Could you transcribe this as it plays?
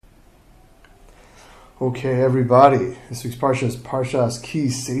Okay, everybody. This week's Parsha is Parshas Ki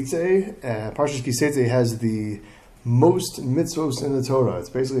Seitzei. Parshas Ki Seitzei has the most mitzvos in the Torah.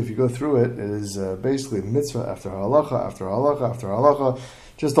 It's basically, if you go through it, it is basically mitzvah after halacha, after halacha, after halacha,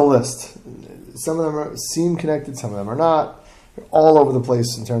 just a list. Some of them seem connected, some of them are not. They're all over the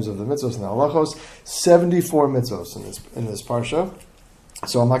place in terms of the mitzvos and the halachos. 74 mitzvos in this Parsha.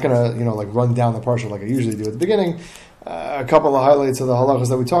 So I'm not going to, run down the Parsha like I usually do at the beginning. A couple of highlights of the halachas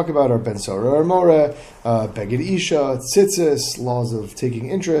that we talk about are Ben Sora or More, Beged Isha, Tzitzis, laws of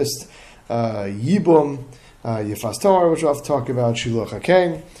taking interest, Yibum, Yefas Torah, which we'll have to talk about, Shiluach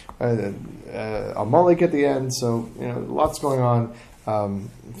HaKen, Amalek at the end. So, lots going on.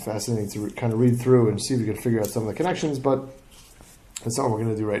 Fascinating to kind of read through and see if we can figure out some of the connections, but that's not what we're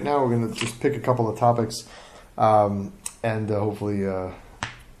going to do right now. We're going to just pick a couple of topics and hopefully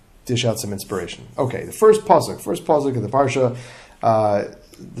dish out some inspiration. Okay, the first pasuk of the Parsha,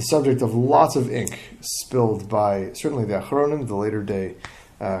 the subject of lots of ink spilled by certainly the Achronim, the later day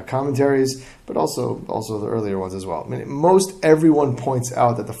commentaries, but also the earlier ones as well. I mean, most everyone points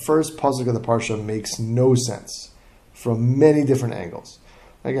out that the first pasuk of the Parsha makes no sense from many different angles.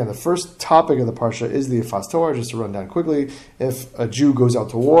 Again, the first topic of the Parsha is the Yefas Torah. Just to run down quickly, if a Jew goes out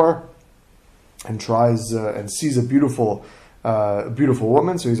to war and tries and sees a beautiful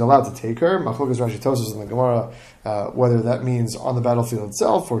woman, so he's allowed to take her. Machlokas Rashi Tosas in the Gemara, whether that means on the battlefield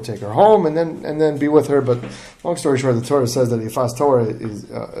itself or take her home and then be with her. But long story short, the Torah says that Yefas Torah is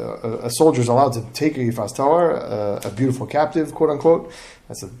a soldier is allowed to take a Yefas Torah, a beautiful captive, quote unquote.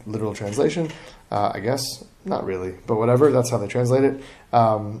 That's a literal translation, I guess. Not really, but whatever. That's how they translate it.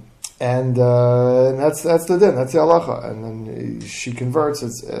 And that's the din. That's the halacha. And then she converts.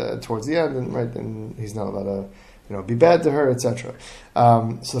 It's towards the end, and he's not allowed to be bad to her, etc.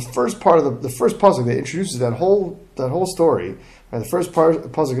 So the first part of the first pasuk that introduces that whole story, right? The first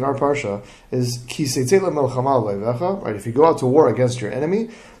pasuk in our parsha is Ki Seitzei lemelchama levecha. Right? If you go out to war against your enemy,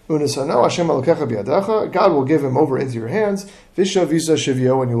 unisano Hashem elokecha biyadecha, God will give him over into your hands. Visha visa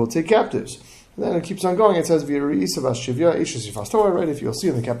shivyo, and you will take captives. And then it keeps on going. It says v'yirisa shivya ishas yifas Torah. Right? If you'll see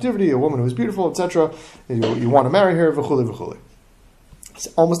in the captivity a woman who is beautiful, etc., you want to marry her, v'chuli v'chuli.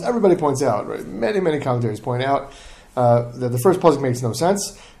 Almost everybody points out, right? Many commentaries point out that the first pasuk makes no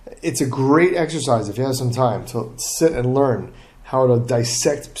sense. It's a great exercise if you have some time to sit and learn how to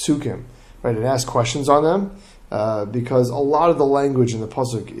dissect psukim, right, and ask questions on them, because a lot of the language in the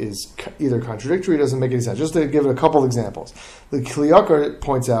pasuk is either contradictory, doesn't make any sense. Just to give it a couple examples, the Kli Yakar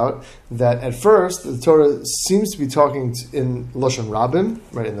points out that at first the Torah seems to be talking in Lashon Rabim,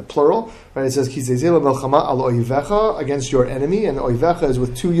 right, in the plural, right? It says Ki Seitzei lemelchama al oivecha, against your enemy, and oivecha is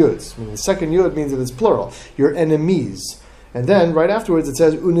with two yuds. I mean, the second yud means that it's plural, your enemies. And then right afterwards it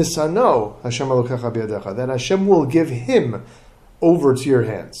says unisano Hashem elokecha biyadecha, that Hashem will give him over to your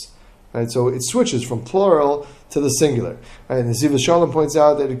hands. Right, so it switches from plural to the singular. Right, and the Ziva Shalom points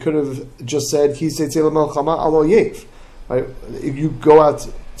out that it could have just said Ki Seitzei lemelchama al oyev. Right, if you go out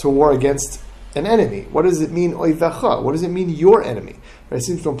to war against an enemy, what does it mean oivecha? What does it mean your enemy? Right, it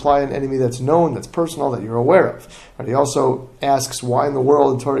seems to imply an enemy that's known, that's personal, that you're aware of. Right, he also asks why in the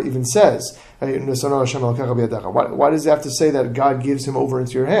world the Torah even says, why does it have to say that God gives him over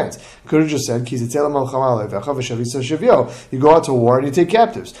into your hands? Could have just said, you go out to war and you take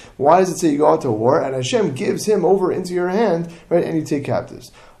captives. Why does it say you go out to war and Hashem gives him over into your hand, right, and you take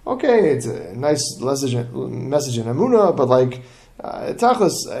captives? Okay, it's a nice message in Amunah, but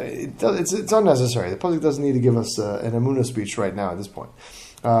Tachlis, it's unnecessary. The pasuk doesn't need to give us an Amunah speech right now at this point.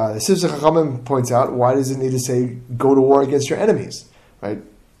 The Sivsei Chachamim points out, why does it need to say go to war against your enemies? Right?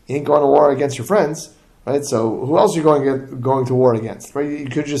 You ain't going to war against your friends, right? So who else are you going to war against? Right? You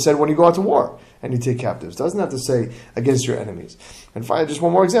could have just said when you go out to war and you take captives. It doesn't have to say against your enemies. And finally, just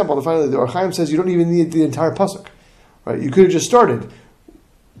one more example. And finally, the Or Chaim says you don't even need the entire pasuk. Right? You could have just started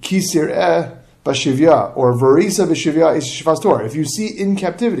Ki Sir'eh Bashivya or Verisa Bashivya is Shivas Torah. If you see in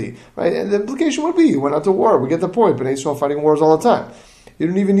captivity, right? And the implication would be you went out to war. We get the point. But Israel fighting wars all the time. You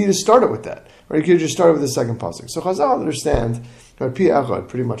don't even need to start it with that. Right? You could have just started with the second pasuk. So Chazal understand,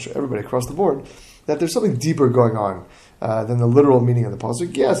 pretty much everybody across the board, that there's something deeper going on than the literal meaning of the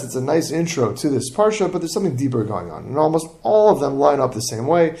pasuk. Yes, it's a nice intro to this parsha, but there's something deeper going on. And almost all of them line up the same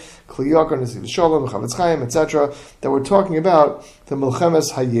way. Kli Yakar, Nesiv Shalom, Chavetz Chaim, etc. That we're talking about the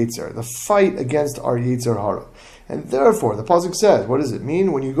Milchemes HaYetzer, the fight against our Yetzer Hara. And therefore, the pasuk says, what does it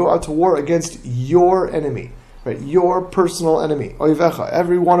mean when you go out to war against your enemy? Right, your personal enemy, oivecha.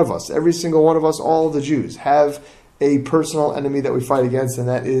 Every one of us, every single one of us, all the Jews have a personal enemy that we fight against, and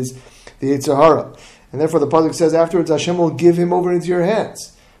that is the Yetzer Hara. And therefore, the pasuk says afterwards, Hashem will give him over into your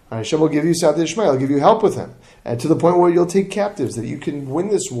hands. Hashem will give you Siyata Yishmael, He'll give you help with Him, and to the point where you'll take captives, that you can win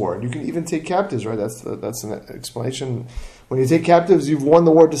this war, and you can even take captives, right? That's an explanation. When you take captives, you've won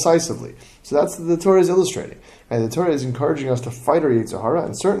the war decisively. So that's the Torah is illustrating. And the Torah is encouraging us to fight our Yetzer Hara,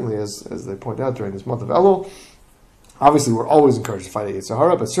 and certainly, as they point out during this month of Elul, obviously we're always encouraged to fight our Yetzer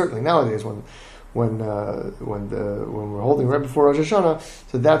Hara, but certainly nowadays when we're holding right before Rosh Hashanah,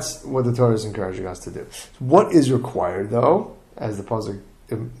 so that's what the Torah is encouraging us to do. What is required, though, as the pasuk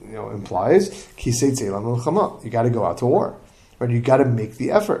implies, Ki Seitzei l'milchama. You got to go out to war, right? You got to make the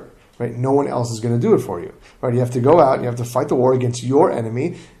effort, right? No one else is going to do it for you, right? You have to go out and you have to fight the war against your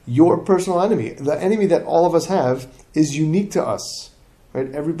enemy, your personal enemy. The enemy that all of us have is unique to us, right?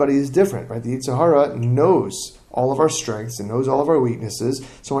 Everybody is different, right? The Yetzer Hara knows all of our strengths and knows all of our weaknesses.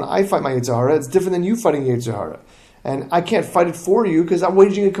 So when I fight my Yetzer Hara, it's different than you fighting Yetzer Hara. And I can't fight it for you because I'm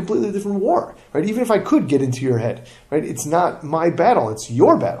waging a completely different war, right? Even if I could get into your head, right? It's not my battle, it's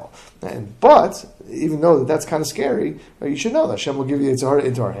your battle. But even though that's kind of scary, right, you should know that Hashem will give you Yetzer Hara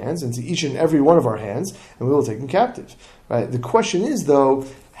into our hands, into each and every one of our hands, and we will take them captive, right? The question is, though,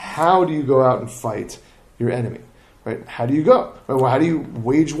 how do you go out and fight your enemy, right? How do you go? Right? Well, how do you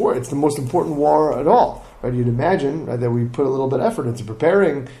wage war? It's the most important war at all, right? You'd imagine, right, that we put a little bit of effort into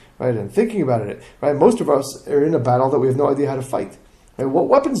preparing, right, and thinking about it, right? Most of us are in a battle that we have no idea how to fight. Right? What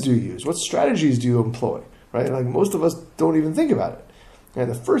weapons do you use? What strategies do you employ? Right? Like most of us don't even think about it. And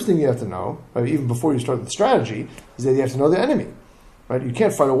the first thing you have to know, right, even before you start the strategy, is that you have to know the enemy. Right? You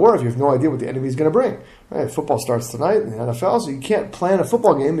can't fight a war if you have no idea what the enemy is going to bring. Right? Football starts tonight in the NFL, so you can't plan a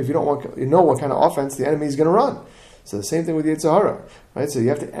football game if you know what kind of offense the enemy is going to run. So the same thing with the Yetzer Hara, right? So you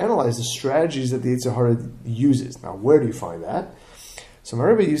have to analyze the strategies that the Yetzer Hara uses. Now, where do you find that? So my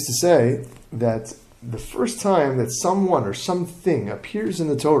Rebbe used to say that the first time that someone or something appears in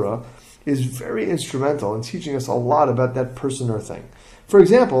the Torah is very instrumental in teaching us a lot about that person or thing. For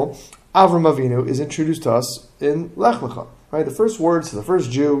example, Avram Avinu is introduced to us in Lech Lecha, right? The first words to the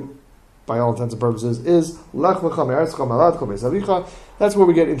first Jew, by all intents and purposes, is Lech Lecha me'aretzcha me'aladcha beis avicha. That's where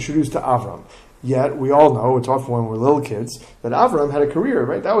we get introduced to Avram. Yet, we all know, we're taught from when we were little kids, that Avram had a career,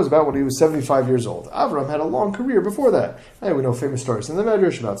 right? That was about when he was 75 years old. Avram had a long career before that. Right? We know famous stories in the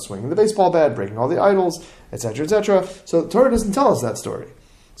Medrash about swinging the baseball bat, breaking all the idols, etc., etc. So, the Torah doesn't tell us that story.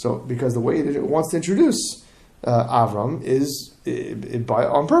 So, because the way that it wants to introduce Avram is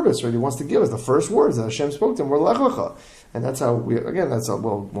on purpose, right? He wants to give us the first words that Hashem spoke to him were Lech Lecha. And that's how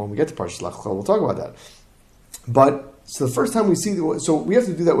when we get to Parshas Lech Lecha, we'll talk about that. But, so the first time we see, so we have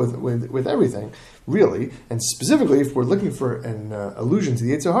to do that with everything, really, and specifically if we're looking for an allusion to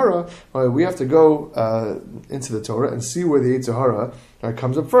the Yetzer Hara, we have to go into the Torah and see where the Yetzer Hara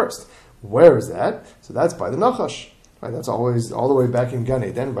comes up first. Where is that? So that's by the Nachash. Right? That's always all the way back in Gan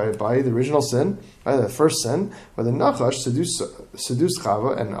Eden, by the original sin, by the first sin, where the Nachash seduced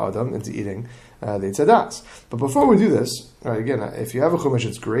Chava and Adam into eating the Eitzadas. But before we do this, right, again, if you have a Chumash,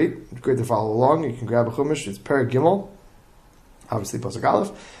 it's great. It's great to follow along. You can grab a Chumash. It's Perek Gimel, obviously Pasuk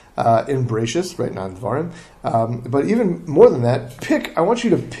Aleph, in Bereshis, right, not in Dvarim. But even more than that, I want you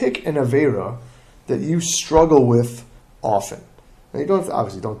to pick an Aveira that you struggle with often. Now, you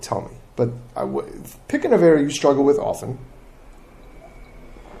don't tell me, but pick an Aveira you struggle with often.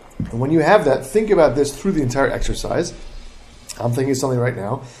 And when you have that, think about this through the entire exercise. I'm thinking of something right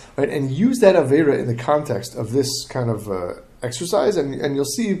now, right? And use that Aveira in the context of this kind of exercise, and you'll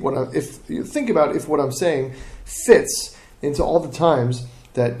see if you think about if what I'm saying fits into all the times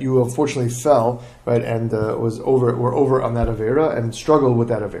that you unfortunately fell, right, and were over on that Aveira and struggled with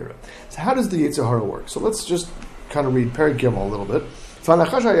that Aveira. So how does the Yetzer Hara work? So let's just kind of read Perek Gimel a little bit. The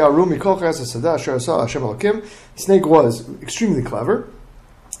snake was extremely clever.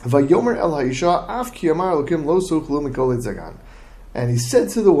 And he said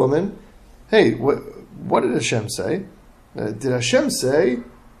to the woman, hey, what did Hashem say? Did Hashem say,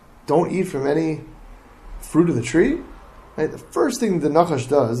 don't eat from any fruit of the tree? Right? The first thing the Nachash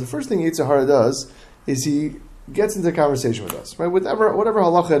does, the first thing Yetzer Hara does, is he gets into conversation with us. Right? Whatever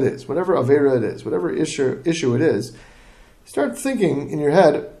halacha it is, whatever Aveira it is, whatever issue it is, start thinking in your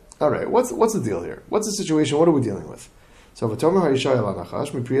head, all right, what's the deal here? What's the situation? What are we dealing with? So V'tomer ha'isha el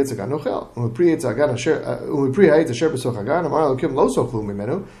hanachash mipri etzagan nochel u'mipri etzagan ha'it asher b'soch hagan amar Elokim lo sochlu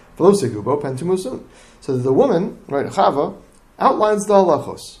mimenu v'lo segubo pentumusun. So the woman, right, Chava, outlines the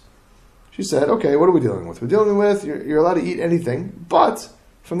halachos. She said, okay, what are we dealing with? We're dealing with you're allowed to eat anything, but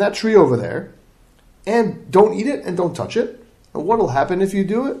from that tree over there, and don't eat it and don't touch it. And what will happen if you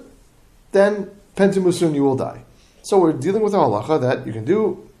do it? Then pentumusun, you will die. So we're dealing with a halacha that you can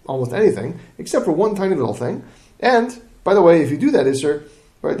do almost anything except for one tiny little thing, and by the way, if you do that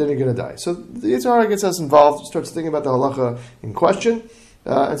right, then you're going to die. So the Yetzer Hara gets us involved, starts thinking about the halacha in question,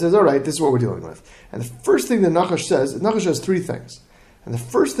 and says, all right, this is what we're dealing with. And the first thing the Nachash has three things. And the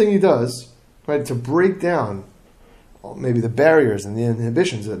first thing he does, right, to break down maybe the barriers and the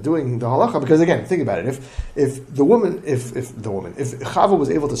inhibitions of doing the halacha, because again, think about it. If Chava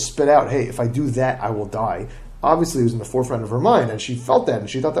was able to spit out, hey, if I do that, I will die, obviously it was in the forefront of her mind, and she felt that, and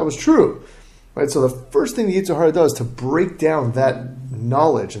she thought that was true. Right? So the first thing the Yetzer Hara does to break down that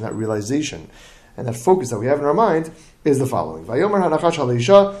knowledge and that realization and that focus that we have in our mind is the following. Vayomer hanachash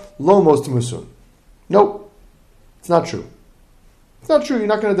haleisha lo mos musun. Nope, it's not true. It's not true, you're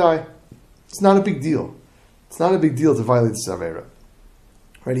not going to die. It's not a big deal. It's not a big deal to violate the Avera.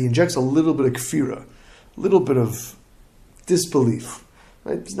 Right? He injects a little bit of kfira, a little bit of disbelief.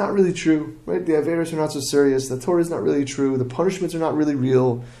 Right? It's not really true. Right? The Averas are not so serious. The Torah is not really true. The punishments are not really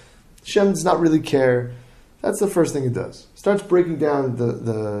real. Hashem does not really care. That's the first thing it does. Starts breaking down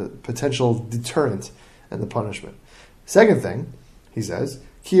the potential deterrent and the punishment. Second thing, he says,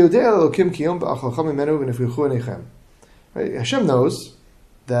 right? Hashem knows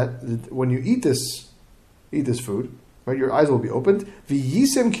that when you eat this food, right, your eyes will be opened,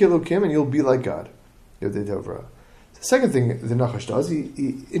 v'yisem kilokim, and you'll be like God. The second thing the Nachash does,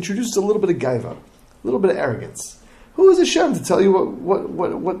 he introduces a little bit of gaiva, a little bit of arrogance. Who is Hashem to tell you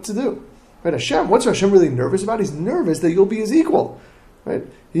what to do? Right? Hashem, what's Hashem really nervous about? He's nervous that you'll be his equal. Right?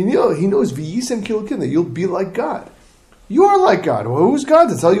 He knows v'yisem kilokim, that you'll be like God. You are like God. Well, who's God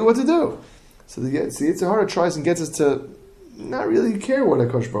to tell you what to do? So the Yetzer Hara tries and gets us to not really care what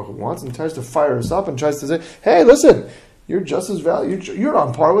HaKadosh Baruch Hu wants, and tries to fire us up and tries to say, hey, listen, you're just as valuable, you're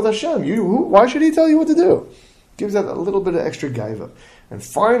on par with Hashem. Why should he tell you what to do? Gives that a little bit of extra gaiva. And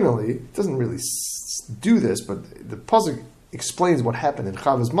finally, it doesn't really do this, but the pasuk explains what happened in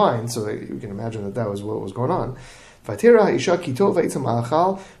Chava's mind, so that you can imagine that was what was going on. Vatira ha'isha kito v'eitzam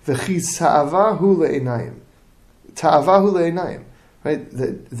ha'achal v'chis ta'avahu le'enayim. Ta'avahu le'enayim. Right?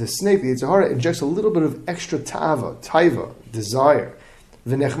 The snake, the Yetzer Hara, injects a little bit of extra taiva, desire.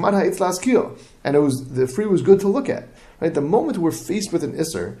 V'nechmad ha'itz la'askil. And the fruit was good to look at. Right? The moment we're faced with an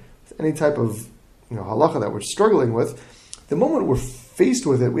isser, any type of halacha that we're struggling with, the moment we're faced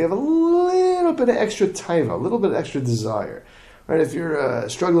with it, we have a little bit of extra taiva, a little bit of extra desire. Right? If you're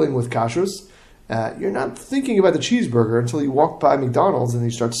struggling with kashrus, you're not thinking about the cheeseburger until you walk by McDonald's and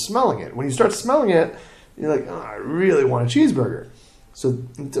you start smelling it. When you start smelling it, you're like, oh, I really want a cheeseburger. So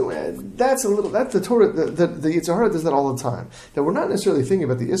that's the Torah. The Yetzer Hara does that all the time. That we're not necessarily thinking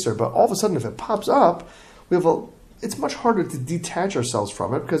about the Isser, but all of a sudden, if it pops up, it's much harder to detach ourselves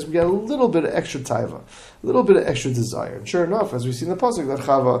from it because we get a little bit of extra taiva, a little bit of extra desire. And sure enough, as we see in the pasuk, that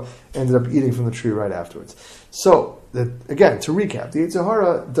Chava ended up eating from the tree right afterwards. So again, to recap, the Yetzer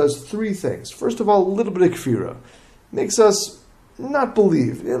Hara does three things. First of all, a little bit of kfira makes us not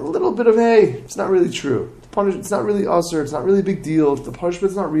believe. A little bit of, hey, it's not really true. It's not really usher. It's not really a big deal. The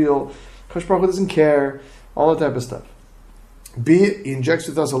punishment's not real. Kadosh Baruch Hu doesn't care. All that type of stuff. B, he injects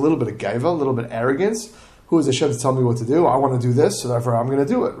with us a little bit of gaiva, a little bit of arrogance. Who is Hashem to tell me what to do? I want to do this, so therefore I'm going to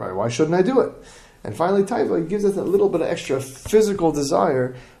do it. Right? Why shouldn't I do it? And finally, taiva, he gives us a little bit of extra physical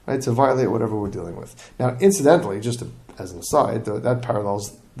desire, right, to violate whatever we're dealing with. Now, incidentally, just as an aside, that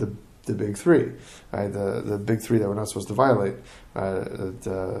parallels the big three, right? The big three that we're not supposed to violate, the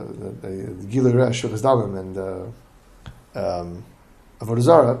Gilui Resh, Shvichas Damim, and Avodah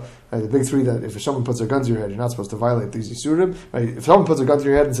Zarah, right? The big three that if someone puts their gun to your head, you're not supposed to violate these Yisurim. Right? If someone puts a gun to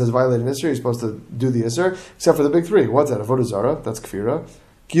your head and says violate an Isser, you're supposed to do the Isser, except for the big three. What's that? Avodah Zarah, that's Kfira.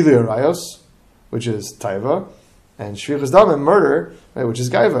 Gilui Arayos, which is Taiva. And Shvichas Damim, murder, right, which is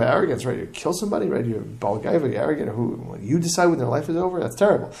Gaiva, arrogance, right? You kill somebody, right? You're Bal Gaiva, you're arrogant, or you decide when their life is over? That's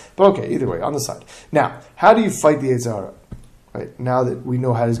terrible. But okay, either way, on the side. Now, how do you fight the Yetzer Hara? Right? Now that we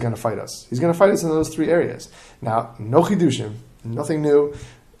know how he's going to fight us. He's going to fight us in those three areas. Now, no chidushim, nothing new.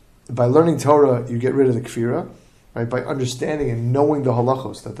 By learning Torah, you get rid of the kfira, right? By understanding and knowing the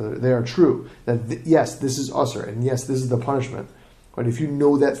halachos, that they are true. That yes, this is usher, and yes, this is the punishment. Right? If you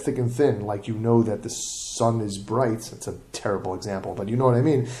know that thick and thin, like you know that the sun is bright, it's a terrible example, but you know what I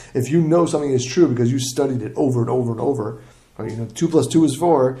mean. If you know something is true because you studied it over and over and over, right? 2 + 2 is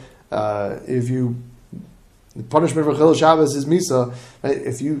 4. The punishment for Chilul Shabbos is Misa. Right?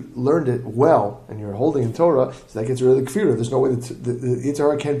 If you learned it well and you're holding in Torah, so that gets rid of the kfira. There's no way that the Yetzer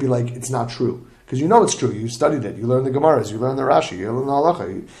Hara can't be like, it's not true. Because you know it's true. You studied it. You learned the Gemaras. You learned the Rashi. You learned the Halacha.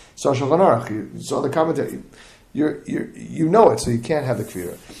 You saw Shulchan Aruch. You saw the commentary. You know it, so you can't have the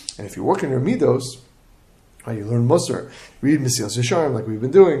kfira. And if you work in your midos, Right, you learn Musar, read Mesilas Yesharim like we've been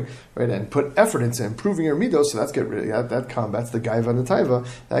doing, right, and put effort into improving your midos. So that combats the gaiva and the taiva.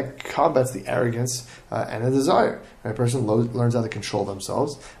 That combats the arrogance and the desire. And a person learns how to control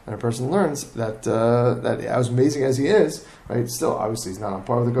themselves, and a person learns that as amazing as he is, right, still obviously he's not on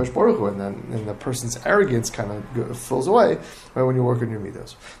par with the Gosh Baruch Hu, and then the person's arrogance kind of fills away, right, when you work on your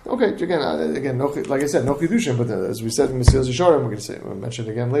midos. Okay, again, no, like I said, no chidushim, but as we said in Mesilas Yesharim, we'll mention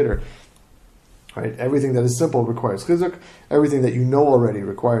it again later. Right, everything that is simple requires chizuk. Everything that you know already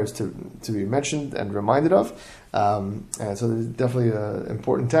requires to be mentioned and reminded of. And so there's definitely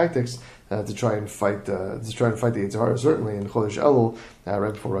important tactics to try and fight the Yetzer Hara, certainly in Chodesh Elul,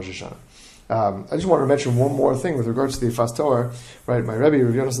 right before Rosh Hashanah. I just want to mention one more thing with regards to the Yifas Toar. Right, my Rebbe,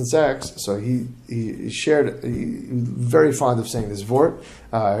 Rav Yonasan Sachs, so he shared, very fond of saying this vort.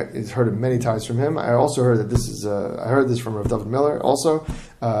 He's heard it many times from him. I also heard that this is, I heard this from Rav David Miller also,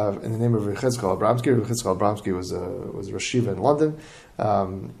 in the name of Rav Chizkel Abramsky. Rav Chizkel Abramsky was a Rosh Yeshiva in London.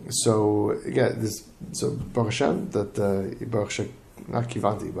 So Baruch Hashem, that Baruch Hashem, not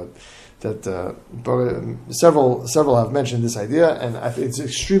Kivanti, but that several have mentioned this idea, and I think it's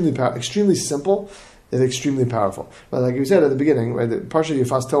extremely simple and extremely powerful. But like you said at the beginning, right, the Parsha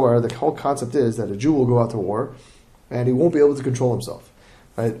Yifas Toar, the whole concept is that a Jew will go out to war, and he won't be able to control himself,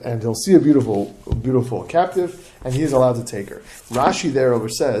 right? And he'll see a beautiful captive, and he is allowed to take her. Rashi there over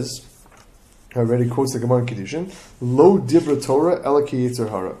says, I already quotes the Gemara in Kiddushin, Lo Dibra Torah Ela Ki Yetzer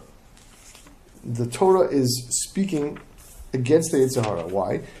Hara. The Torah is speaking against the Yetzer Hara.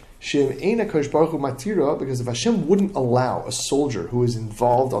 Why? Because if Hashem wouldn't allow a soldier who is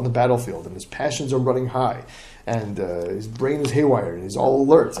involved on the battlefield and his passions are running high and his brain is haywire and he's all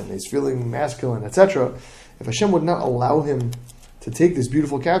alert and he's feeling masculine, etc., if Hashem would not allow him to take this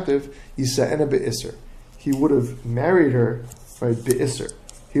beautiful captive, Yisa'ena be'isr, he would have married her, right, be'isr.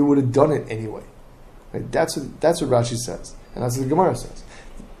 He would have done it anyway. Right? That's what Rashi says, and that's what the Gemara says.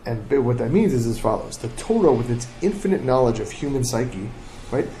 And what that means is as follows: the Torah, with its infinite knowledge of human psyche,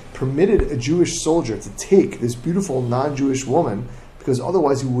 right, permitted a Jewish soldier to take this beautiful non-Jewish woman because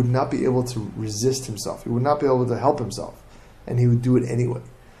otherwise he would not be able to resist himself. He would not be able to help himself, and he would do it anyway.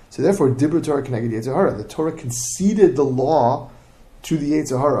 So therefore, Dibra Torah Keneged Yetzer Hara, the Torah conceded the law to the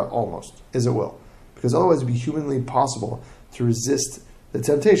Yetzer Hara almost, as it will, because otherwise it would be humanly impossible to resist the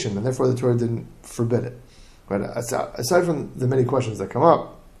temptation, and therefore the Torah didn't forbid it. Right? Aside from the many questions that come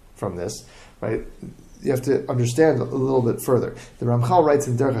up from this, right, you have to understand a little bit further. The Ramchal writes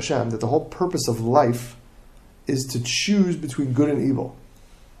in Derech Hashem that the whole purpose of life is to choose between good and evil.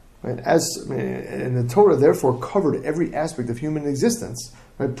 Right? And the Torah therefore covered every aspect of human existence,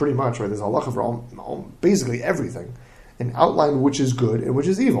 right? Pretty much, right? There's a halacha for basically everything, and outlined which is good and which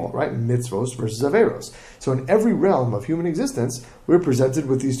is evil, right? Mitzvos versus averos. So in every realm of human existence, we're presented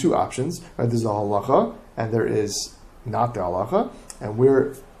with these two options. Right? There's a halacha, and there is not the halacha, and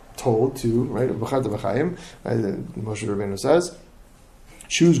we're told to, right, Moshe Rabbeinu says,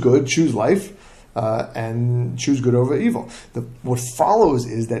 choose good, choose life, and choose good over evil. What follows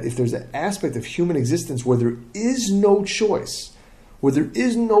is that if there's an aspect of human existence where there is no choice, where there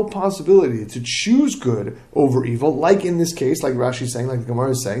is no possibility to choose good over evil, like in this case, like Rashi is saying, like the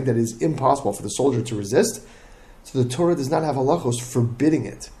Gemara is saying, that it is impossible for the soldier to resist, so the Torah does not have halachos forbidding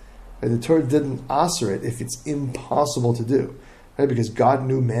it. Right? The Torah didn't asr it if it's impossible to do. Right? Because God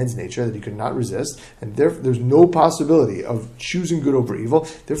knew man's nature, that he could not resist, and there's no possibility of choosing good over evil.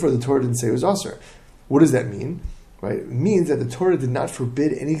 Therefore, the Torah didn't say it was asr. What does that mean? Right? It means that the Torah did not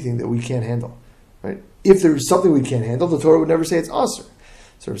forbid anything that we can't handle. Right? If there is something we can't handle, the Torah would never say it's asr.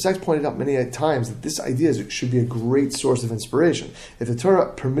 So Rav Sachs pointed out many times that this idea should be a great source of inspiration. If the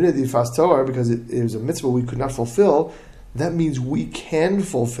Torah permitted the Yifas Toar because it was a mitzvah we could not fulfill, that means we can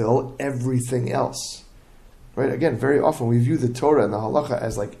fulfill everything else. Right? Again, very often we view the Torah and the halacha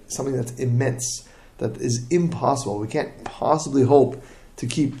as like something that's immense, that is impossible. We can't possibly hope to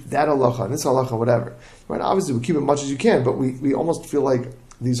keep that halacha and this halacha, whatever. Right? Obviously, we keep as much as you can, but we almost feel like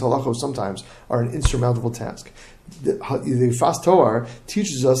these halachos sometimes are an insurmountable task. The Yifas Toar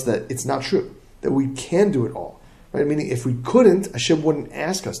teaches us that it's not true, that we can do it all. Right? Meaning, if we couldn't, Hashem wouldn't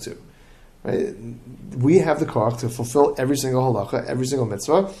ask us to. Right? We have the koach to fulfill every single halacha, every single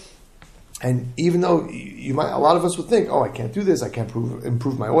mitzvah. And even though a lot of us would think, I can't do this, I can't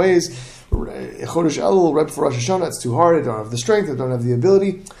improve my ways. Chodesh Elul, right before Rosh Hashanah, it's too hard, I don't have the strength, I don't have the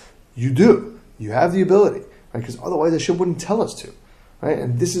ability. You do. You have the ability. Right? Because otherwise Hashem wouldn't tell us to. Right?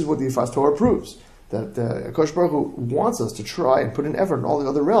 And this is what the Yifas Toar proves. That Akash Baruch Hu wants us to try and put an effort in all the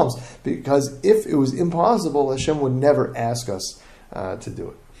other realms. Because if it was impossible, Hashem would never ask us to do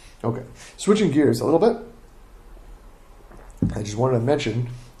it. Okay. Switching gears a little bit. I just wanted to mention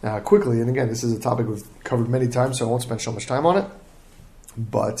quickly. And again, this is a topic we've covered many times, so I won't spend so much time on it.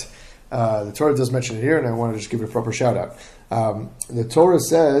 But the Torah does mention it here, and I want to just give it a proper shout out. The Torah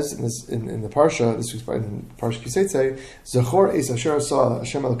says in the Parsha, this week's in Parshas Ki Seitzei, Zachor es asher asa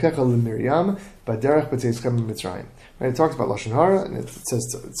Hashem Elokecha l'Miriam b'derech b'teitzchem b'Mitzrayim. Right, it talks about Lashon Hara, and it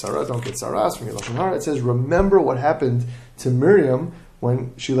says tzara, don't get tzaras from your Lashon Hara. It says, remember what happened to Miriam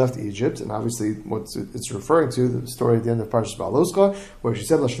when she left Egypt, and obviously what it's referring to, the story at the end of Parshas Ba'aloscha, where she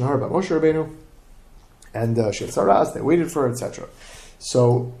said Lashon Hara about Moshe Rabbeinu, and she had tzaras, they waited for her, etc.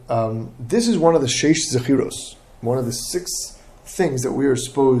 So this is one of the Sheish Zechiros, one of the 6 things that we are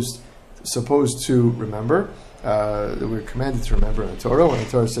supposed to remember, that we're commanded to remember in the Torah. When the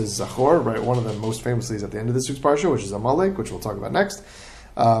Torah says Zachor, right, one of them most famously is at the end of this week's Parsha, which is Amalek, which we'll talk about next.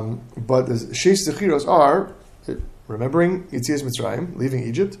 But the Sheish Zechiros are remembering Yetzias Mitzrayim, leaving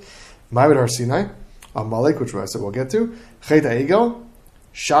Egypt, Ma'abed Har Sinai, Amalek, which I said we'll get to, Chet HaEgel,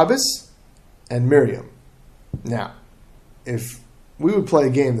 Shabbos, and Miriam. Now, if we would play a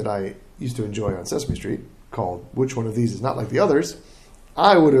game that I used to enjoy on Sesame Street called Which One of These Is Not Like the Others,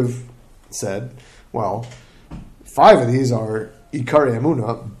 I would have said, well, 5 of these are Ikari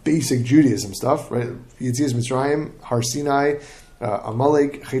Emunah, basic Judaism stuff, right? Yetzias Mitzrayim, Har Sinai,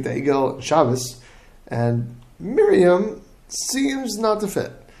 Amalek, Chet HaEgel, Shabbos, and Miriam seems not to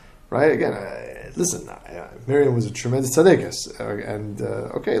fit, right? Again, listen, Miriam was a tremendous tzaddikus, and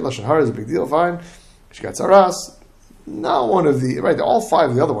okay, Lashon Hara is a big deal, fine. She got tzaras. Not one of the, right, all 5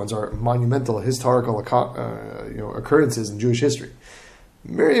 of the other ones are monumental historical occurrences in Jewish history.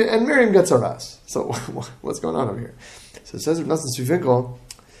 Miriam gets tzaras. So what's going on over here? So it says Rav Nosson Tzvi Finkel,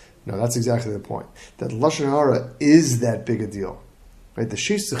 no, that's exactly the point. That Lashon Hara is that big a deal. Right? The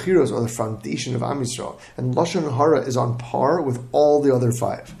Sheish Zechiros are the foundation of Am Yisrael. And Lashon Hara is on par with all the other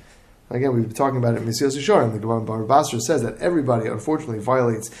 5. Again, we've been talking about it in Mesilas Yesharim. The Gemara in Bava Basra says that everybody, unfortunately,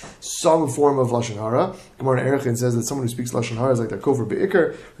 violates some form of Lashon Hara. Gemara in Erechin says that someone who speaks Lashon Hara is like they're kofar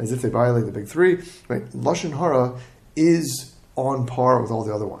be'ikr, as if they violate the big 3. Right? Lashon Hara is on par with all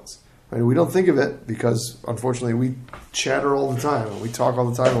the other ones. Right? We don't think of it because, unfortunately, we chatter all the time, and we talk all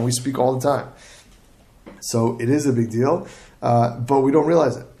the time, and we speak all the time. So it is a big deal, but we don't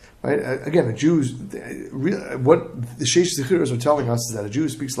realize it. Right? Again, what the Sheish Zechiros are telling us is that a Jew who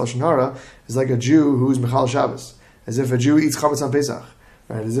speaks Lashon Hara is like a Jew who's Mechal Shabbos, as if a Jew eats Chametz on Pesach,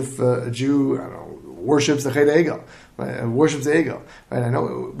 right? As if a Jew, worships the Chet HaEgel, right? Worships the Egel. Right? I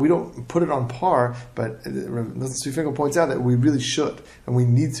know we don't put it on par, but Nosson Tzvi Finkel points out that we really should, and we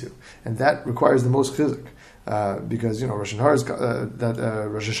need to, and that requires the most chizuk, because Rosh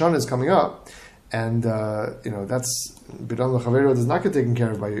Hashanah is coming up. And that's Binan L'Chavero does not get taken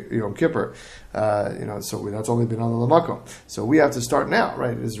care of by Yom Kippur. So that's only Binan L'Makom. So we have to start now,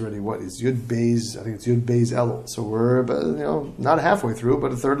 right? It is already what is Yud Beis? I think it's Yud Beis Elul. So we're not halfway through,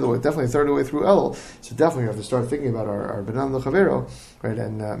 but definitely a third of the way through Elul. So definitely we have to start thinking about our Binan L'Chavero, right?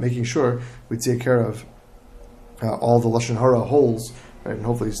 And making sure we take care of all the Lashon Hara holes, right? And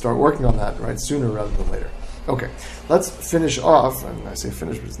hopefully start working on that, right, sooner rather than later. Okay, let's finish off, and I say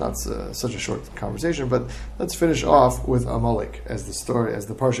finish, but it's not such a short conversation, but let's finish off with Amalek as the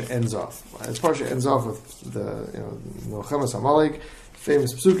Parsha ends off. As Parsha ends off with the Milchemas Amalek,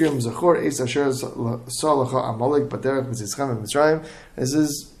 famous psukim, Zachor Eis Asher Salacha Amalek Baderech B'Tzitzchem Mitzrayim. This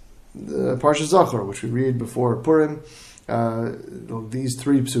is the Parsha Zachor, which we read before Purim, these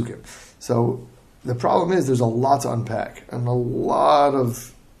 3 psukim. So the problem is there's a lot to unpack, and a lot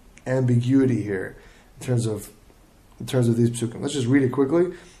of ambiguity here. In terms of these psukim. Let's just read it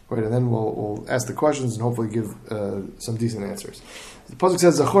quickly, right, and then we'll ask the questions and hopefully give some decent answers. The pasuk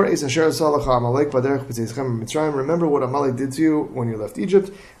says, "Zachor eis asher salacha Amalek baderech b'tzitzchem Mitzrayim." Remember what Amalek did to you when you left Egypt.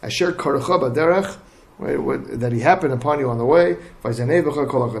 Asher karecha baderech, right, that he happened upon you on the way. Vayzanevecha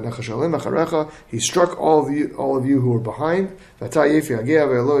kol ha'nechashalim acharecha. He struck all of you who were behind. V'ata yefi hagea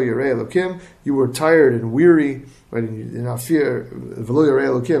ve'lo yirei Elokim. You were tired and weary, right, and you did not fear. Ve'lo yirei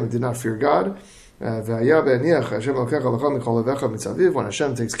Elokim, did not fear God. When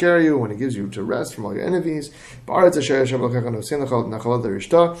Hashem takes care of you, when He gives you to rest from all your enemies, when you get to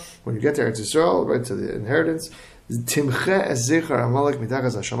Eretz Yisrael, right to the inheritance,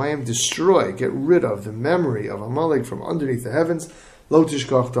 destroy, get rid of the memory of Amalek from underneath the heavens. Lo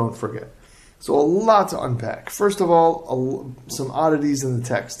tishkach, don't forget. So a lot to unpack. First of all, some oddities in the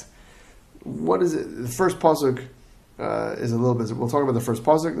text. What is it? The first pasuk is a little bit. We'll talk about the first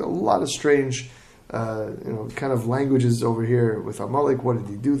pasuk. A lot of strange. Kind of languages over here with Amalek. What did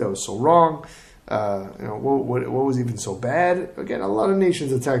he do that was so wrong? What was even so bad? Again, a lot of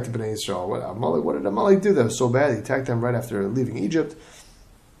nations attacked Bnei Yisrael. What did Amalek do that was so bad? He attacked them right after leaving Egypt.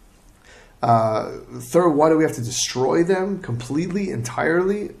 Third, why do we have to destroy them completely,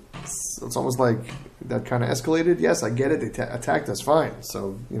 entirely? It's almost like that kind of escalated. Yes, I get it. They attacked us, fine.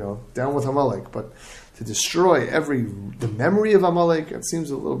 So, down with Amalek. But to destroy the memory of Amalek, it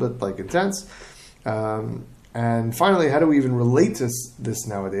seems a little bit like intense. And finally, how do we even relate to this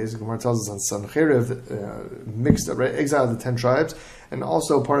nowadays? Gemara tells us on Sancheriv, mixed up, right? Exiled the 10 tribes. And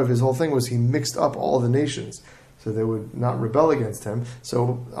also part of his whole thing was he mixed up all the nations, so they would not rebel against him.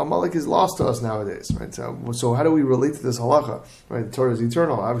 So Amalek is lost to us nowadays, right? So how do we relate to this halacha? Right, the Torah is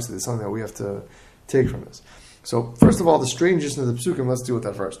eternal. Obviously, it's something that we have to take from this. So first of all, the strangeness of the psukim. Let's deal with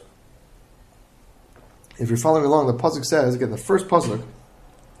that first. If you're following along, the pasuk says again, the first pasuk,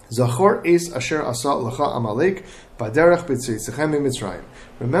 Zachor es asher asa lecha Amalek baderech b'tzeitzeichem mitzrayim.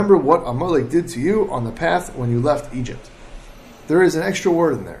 Remember what Amalek did to you on the path when you left Egypt. There is an extra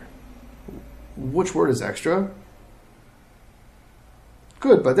word in there. Which word is extra?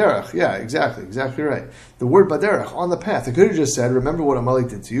 Good, baderech. Yeah, exactly right. The word baderech, on the path. It could have just said, remember what Amalek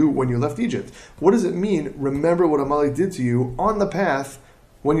did to you when you left Egypt. What does it mean, remember what Amalek did to you on the path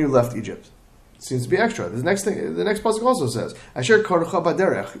when you left Egypt? It seems to be extra. The next pasuk also says, Asher karucha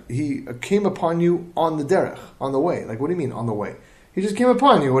baderech. He came upon you on the derech, on the way. Like, what do you mean on the way? He just came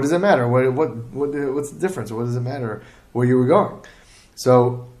upon you. What does it matter? What's the difference? What does it matter where you were going?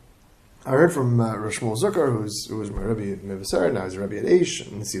 So I heard from Rosh Shmuel Zucker, who was my Rebbe at Mevaser, now he's a Rebbe at Eish,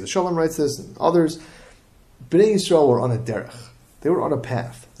 and the Shalom writes this, and others. Bnei Yisrael were on a derech. They were on a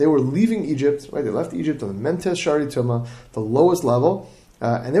path. They were leaving Egypt, right? They left Egypt on the Memtes Shari Tumah, the lowest level,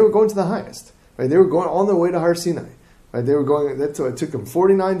 and they were going to the highest. Right? They were going on their way to Har Sinai. Right? They were going. It took them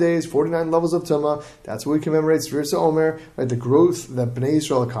 49 days, 49 levels of Tumah. That's what we commemorate Svirsa Omer, right? The growth that Bnei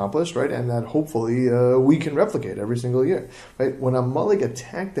Yisrael accomplished, right? And that hopefully we can replicate every single year. Right? When Amalek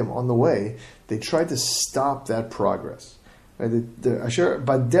attacked them on the way, they tried to stop that progress. Right? Asher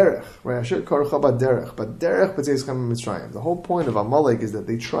baderech, right? Asher karucha baderech, baderech b'tzeitzeichem mitzrayim. The whole point of Amalek is that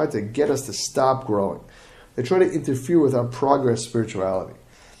they tried to get us to stop growing. They try to interfere with our progress spirituality.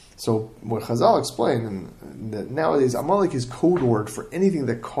 So what Chazal explained, and that nowadays Amalek is code word for anything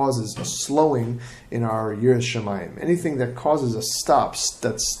that causes a slowing in our Yiras Shamayim, anything that causes a stop,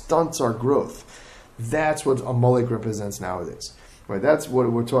 that stunts our growth. That's what Amalek represents nowadays. Right? That's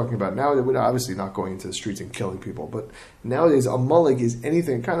what we're talking about now. We're obviously not going into the streets and killing people, but nowadays Amalek is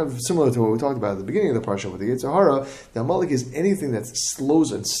anything kind of similar to what we talked about at the beginning of the parsha with the Yetzer Hara. The Amalek is anything that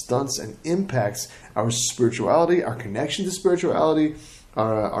slows and stunts and impacts our spirituality, our connection to spirituality,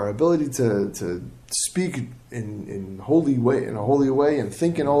 our ability to speak in a holy way, and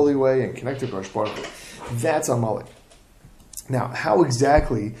think in a holy way, and connect to Kodesh Baruch Hu. That's Amalek. Now, how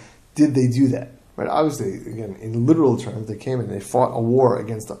exactly did they do that? Right? Obviously, again, in literal terms, they came and they fought a war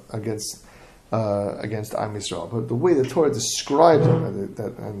against Am Yisrael. But the way the Torah describes them,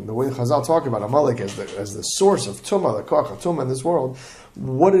 and the way the Chazal talk about Amalek as the source of Tumah, the koach of Tumah in this world,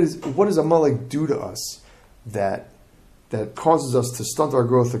 what does Amalek do to us that causes us to stunt our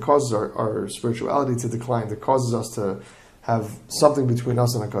growth, that causes our spirituality to decline, that causes us to have something between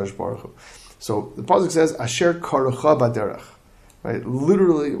us and HaKadosh Baruch Hu. So the pasuk says, Asher karucha baderech. Right?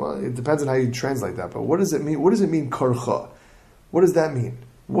 Literally, well, it depends on how you translate that, but what does it mean? What does it mean, karucha? What does that mean?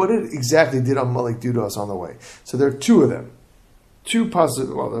 What exactly did Amalek do to us on the way? So there are two of them. There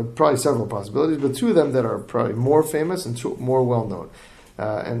are probably several possibilities, but two of them that are probably more famous and two more well known.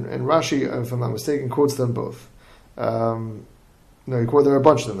 And Rashi, if I'm not mistaken, quotes them both. There are a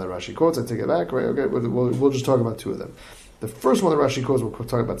bunch of them that Rashi quotes. I take it back. Right? Okay, we'll just talk about two of them. The first one that Rashi quotes, we'll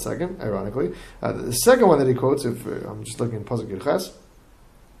talk about second, ironically. The second one that he quotes, if I'm just looking at Pasuk Yirches,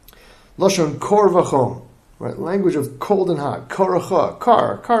 Lashon kor v'chom, right? Language of cold and hot. Karacha,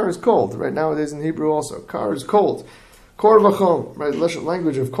 kar is cold. Right, nowadays in Hebrew also, kar is cold. Kor v'chom, right?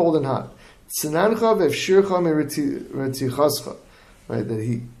 Language of cold and hot. Tzinancha v'efshircha me'retzichascha, right? That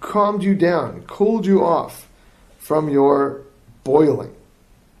he calmed you down, cooled you off from your boiling.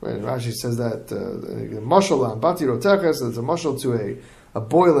 Right, and Rashi says that mashal bati roteches, it's a mashal to a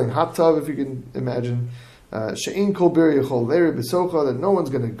boiling hot tub, if you can imagine. She'in kol bir yachol leri b'socha, that no one's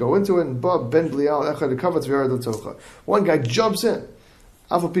going to go into it. And ben blial echad kavatz v'yarad l'tocha. One guy jumps in,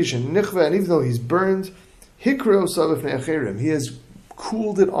 afal pishin nichve, and even though he's burned, hikro savif ne'acherim, he has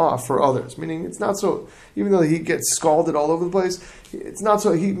cooled it off for others. Meaning, it's not so. Even though he gets scalded all over the place, it's not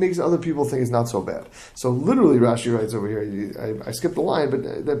so. He makes other people think it's not so bad. So literally, Rashi writes over here. I skipped the line, but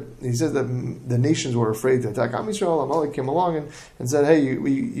that he says that the nations were afraid to attack Am Yisrael. Amalek came along and said, "Hey,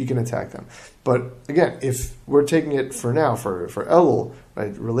 you can attack them." But again, if we're taking it for now for Elul,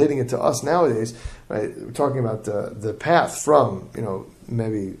 right, relating it to us nowadays, right, we're talking about the path from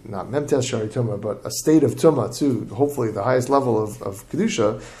maybe not Memtes Shari Tumah, but a state of Tumah to hopefully the highest level of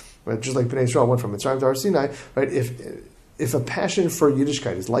Kedusha. right? Just like Bnei Yisrael went from Mitzrayim to Har Sinai, right? If a passion for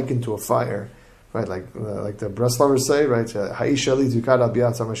Yiddishkeit is likened to a fire, right? Like the Breslovers say, right? Ha'ishali tukad al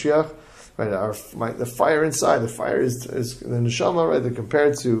bi'at HaMashiach, right? The fire inside, the fire is the neshama, right? They're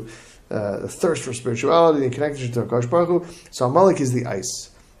compared to the thirst for spirituality and connection to HaKadosh Baruch Hu. So Amalek is the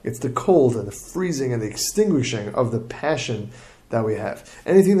ice. It's the cold and the freezing and the extinguishing of the passion that we have.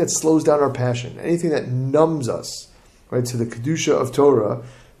 Anything that slows down our passion, anything that numbs us, right, to the kedusha of Torah,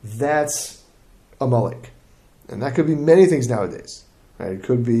 that's Amalek. And that could be many things nowadays. Right? It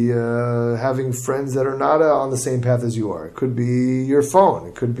could be having friends that are not on the same path as you are. It could be your phone.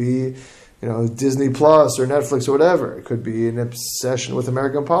 It could be Disney Plus or Netflix or whatever. It could be an obsession with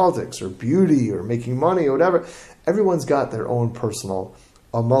American politics or beauty or making money or whatever. Everyone's got their own personal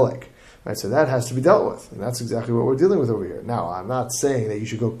Amalek. Right? So that has to be dealt with. And that's exactly what we're dealing with over here. Now, I'm not saying that you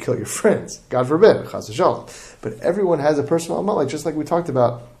should go kill your friends. God forbid. Chas v'shalom. But everyone has a personal Amalek, just like we talked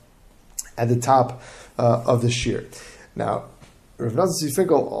about at the top of this year. Now, Rav Nathan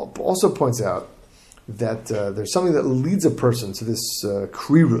Finkel also points out that there's something that leads a person to this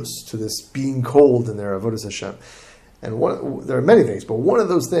krirus, to this being cold in their avodas Hashem. And there are many things, but one of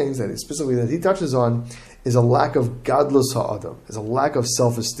those things that specifically that he touches on is a lack of gadlus ha'adam, is a lack of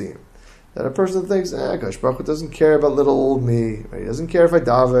self-esteem. That a person thinks, Kadosh Baruch Hu doesn't care about little old me. Right? He doesn't care if I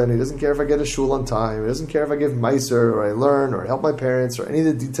daven. He doesn't care if I get a shul on time. He doesn't care if I give meiser or I learn or help my parents or any of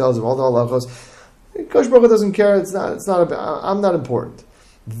the details of all the halachos. Kadosh Baruch Hu doesn't care. I'm not important.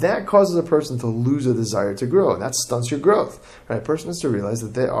 That causes a person to lose a desire to grow, and that stunts your growth. Right? A person has to realize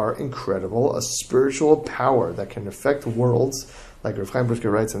that they are incredible, a spiritual power that can affect worlds, like Rav Chaim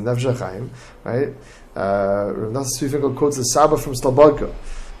Brisker writes in Nefesh HaChaim, right? Rav Nathan Finkel quotes the Saba from Slobodka.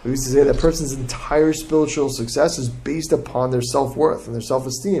 We used to say that a person's entire spiritual success is based upon their self-worth and their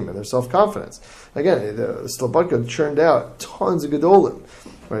self-esteem and their self-confidence. Again, Slobodka churned out tons of gedolim,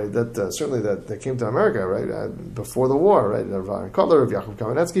 right? Certainly that came to America, right? Before the war, right? Rav Kotler, Rav Yaakov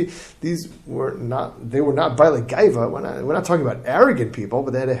Kamenetsky. They were not Baile Gaiva. We're not talking about arrogant people, but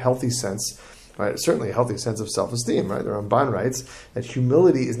they had a healthy sense. Right, certainly a healthy sense of self-esteem. Right, the Ramban writes that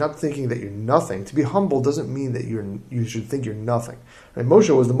humility is not thinking that you're nothing. To be humble doesn't mean that you should think you're nothing. Right?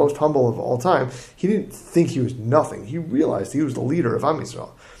 Moshe was the most humble of all time. He didn't think he was nothing. He realized he was the leader of Am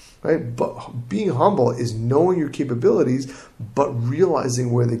Yisrael. Right, but being humble is knowing your capabilities, but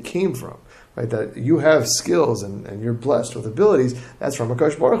realizing where they came from. Right, that you have skills and you're blessed with abilities. That's from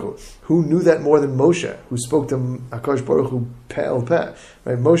HaKadosh Baruch Hu. Who knew that more than Moshe, who spoke to HaKadosh Baruch Hu peh el peh?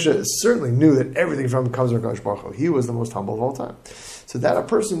 Right, Moshe certainly knew that everything from him comes from HaKadosh Baruch Hu. He was the most humble of all time. So that a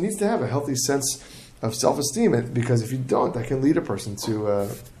person needs to have a healthy sense of self-esteem, because if you don't, that can lead a person to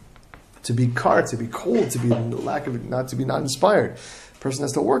be cart, to be cold, to be not inspired. A person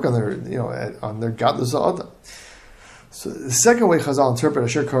has to work on their godless adam. So the second way Chazal interpret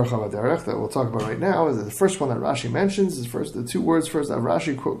Asher Kar Chavaderech that we'll talk about right now is that the first one that Rashi mentions is the two words first that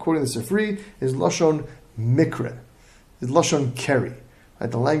Rashi quoting the Sifri is Lashon Mikre, is Lashon Keri.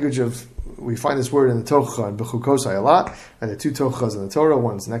 Right? The language of, we find this word in the Tochacha and Bechukosai a lot, and the two Tochachas in the Torah,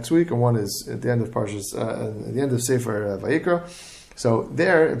 one is next week and one is at the end of Parshas, at the end of Sefer Vayikra. So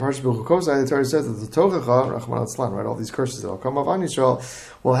there, in Parshas Bechukosai, the Torah says that the Tochacha, Rachman al-Tzlan, right, all these curses that will come upon Yisrael,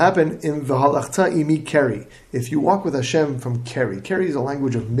 will happen in V'halachta imi Keri. If you walk with Hashem from Keri. Keri is a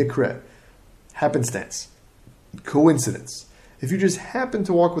language of Mikre, happenstance, coincidence. If you just happen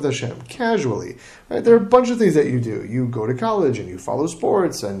to walk with Hashem casually, right, there are a bunch of things that you do. You go to college and you follow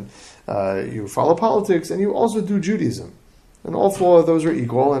sports and you follow politics and you also do Judaism. And all four of those are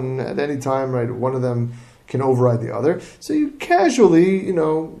equal, and at any time, right, one of them can override the other. So you casually,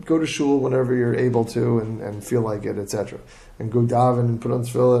 go to shul whenever you're able to and feel like it, etc. And go daven and put on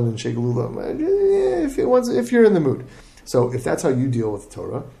tefillin and shake lulav if you're in the mood. So if that's how you deal with the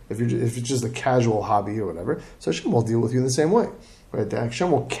Torah, if it's just a casual hobby or whatever, so Hashem will deal with you in the same way. Right? The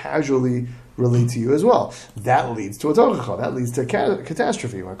Hashem will casually relate to you as well. That leads to a tochacha. That leads to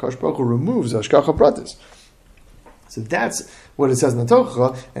catastrophe. When HaKadosh Baruch Hu removes hashgacha pratis. So that's what it says in the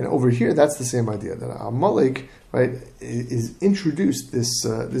Tochacha, and over here that's the same idea, that Amalek, right, is introduced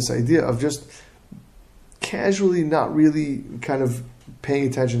this idea of just casually not really kind of paying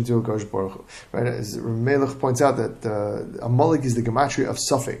attention to HaKadosh Baruch Hu. Right? As Melech points out that Amalek is the gematria of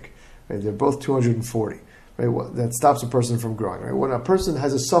Suffolk. Right? They're both 240. Right? That stops a person from growing. Right? When a person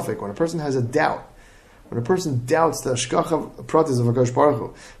has a suffix, when a person has a doubt, when a person doubts the hashgacha pratis of HaKadosh Baruch Hu,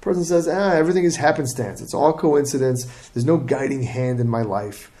 a person says, everything is happenstance, it's all coincidence, there's no guiding hand in my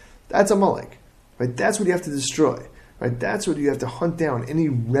life. That's Amalek. Right? That's what you have to destroy. Right? That's what you have to hunt down, any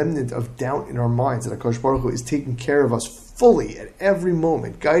remnant of doubt in our minds that HaKadosh Baruch Hu is taking care of us fully at every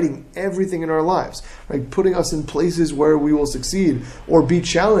moment, guiding everything in our lives, right? Putting us in places where we will succeed or be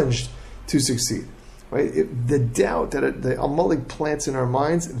challenged to succeed, right? The doubt that the Amalek plants in our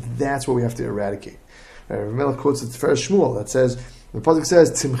minds, that's what we have to eradicate. Rav Melech quotes the Tiferes Shmuel that says, the pasuk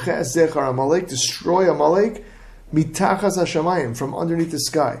says, "Timches zechar Amalek," destroy Amalek, mitachas hashamayim, from underneath the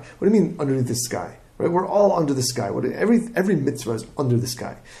sky. What do you mean underneath the sky? Right? We're all under the sky. Every mitzvah is under the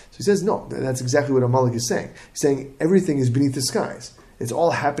sky. So he says, no, that's exactly what Amalek is saying. He's saying everything is beneath the skies. It's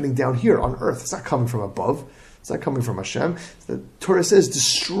all happening down here on earth. It's not coming from above. It's not coming from Hashem. The Torah says,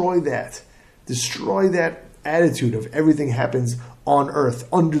 destroy that. Destroy that attitude of everything happens on earth,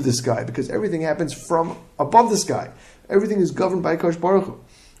 under the sky, because everything happens from above the sky. Everything is governed by Kosh Baruch Hu.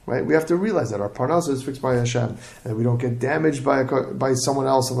 Right? We have to realize that our parnasa is fixed by Hashem, and we don't get damaged by someone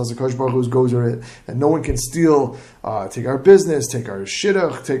else unless a Kosh Baruch Hu goes or it, and no one can steal, take our business, take our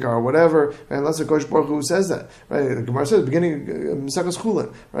shidduch, take our whatever, right? Unless a Kosh Baruch Hu says that. Right? The Gemara says, beginning Mesechus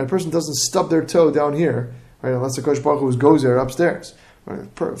Chulin, right? A person doesn't stub their toe down here, right? Unless the Kosh Baruch Hu goes there upstairs. Right?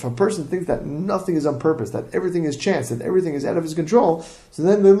 If a person thinks that nothing is on purpose, that everything is chance, that everything is out of his control, so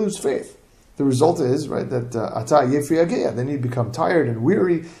then they lose faith. The result is, right, that ata yefri ageya, then you become tired and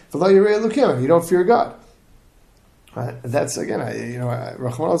weary, v'lo yirei Elokim, and you don't fear God. Right? That's again,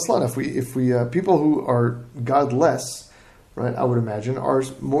 Rachmana litzlan, if we people who are godless, right, I would imagine, are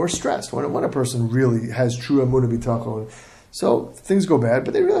more stressed when a person really has true emunah b'tachon. So things go bad,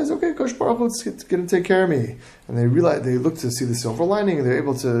 but they realize, okay, Kosh Baruch Hu is going to take care of me, and they look to see the silver lining, and they're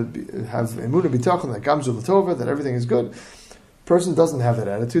able to have emunah b'tachon, that gamzu l'tova, that everything is good. Person doesn't have that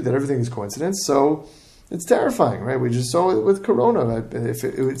attitude that everything is coincidence, so it's terrifying, right? We just saw it with Corona. If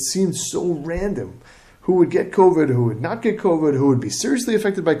it would seem so random, who would get COVID, who would not get COVID, who would be seriously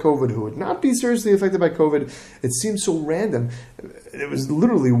affected by COVID, who would not be seriously affected by COVID. It seems so random. It was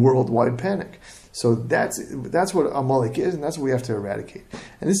literally worldwide panic. So that's what Amalek is, and that's what we have to eradicate.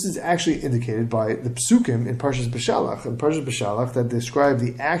 And this is actually indicated by the psukim in Parshas Beshalach that describe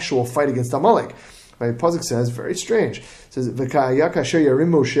the actual fight against Amalek. Right, Pasuk says, very strange. It says, "V'ka'ayak asher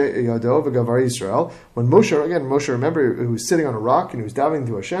yarim Moshe yado v'gavar Yisrael." When Moshe, remember, he was sitting on a rock and he was davening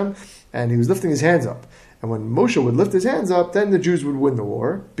to Hashem, and he was lifting his hands up. And when Moshe would lift his hands up, then the Jews would win the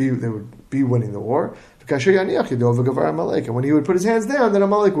war. They would be winning the war. V'ka'asher yaniach yado v'gavar Amalek. And when he would put his hands down, then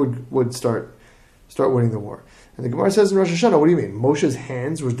Amalek would start winning the war. And the Gemara says in Rosh Hashanah, what do you mean? Moshe's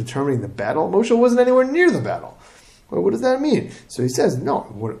hands was determining the battle? Moshe wasn't anywhere near the battle. Well, what does that mean? So he says, no,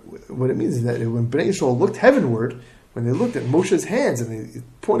 what it means is that when Bnei Yisrael looked heavenward, when they looked at Moshe's hands and they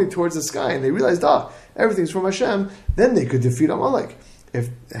pointed towards the sky and they realized, everything's from Hashem, then they could defeat Amalek. If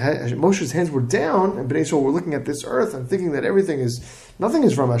Moshe's hands were down and Bnei Yisrael were looking at this earth and thinking that nothing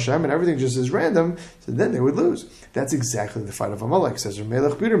is from Hashem and everything just is random, so then they would lose. That's exactly the fight of Amalek, says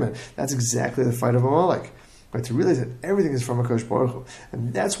Melech Biderman. That's exactly the fight of Amalek. Right? To realize that everything is from HaKadosh Baruch Hu.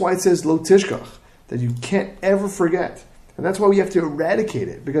 And that's why it says, Lo Tishkach, that you can't ever forget. And that's why we have to eradicate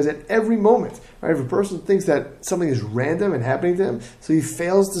it, because at every moment, right, if a person thinks that something is random and happening to him, so he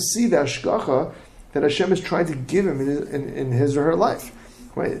fails to see the hashgacha that Hashem is trying to give him in his or her life.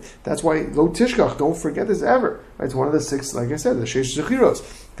 Right? That's why Lo Tishkach, don't forget this ever. Right? It's one of the 6, like I said, the Sheish Zechiros,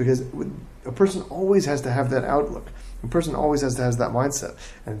 because a person always has to have that outlook. A person always has to have that mindset,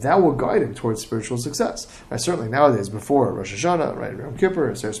 and that will guide him towards spiritual success. Right? Certainly nowadays, before Rosh Hashanah, right, Yom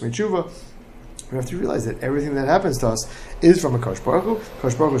Kippur, Seres Mitzvah, we have to realize that everything that happens to us is from a Kosh Baruch Hu.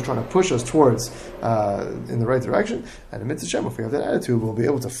 Kosh Baruch Hu is trying to push us towards in the right direction. And in Mitzvah Shem, if we have that attitude, we'll be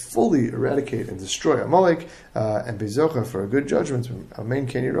able to fully eradicate and destroy Amalek and be zocha for a good judgment. Amen.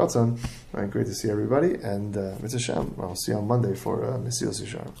 Keni Ratzon. Great to see everybody. And Mitzvah Shem, I'll see you on Monday for Mesilas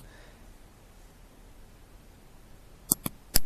Yesharim.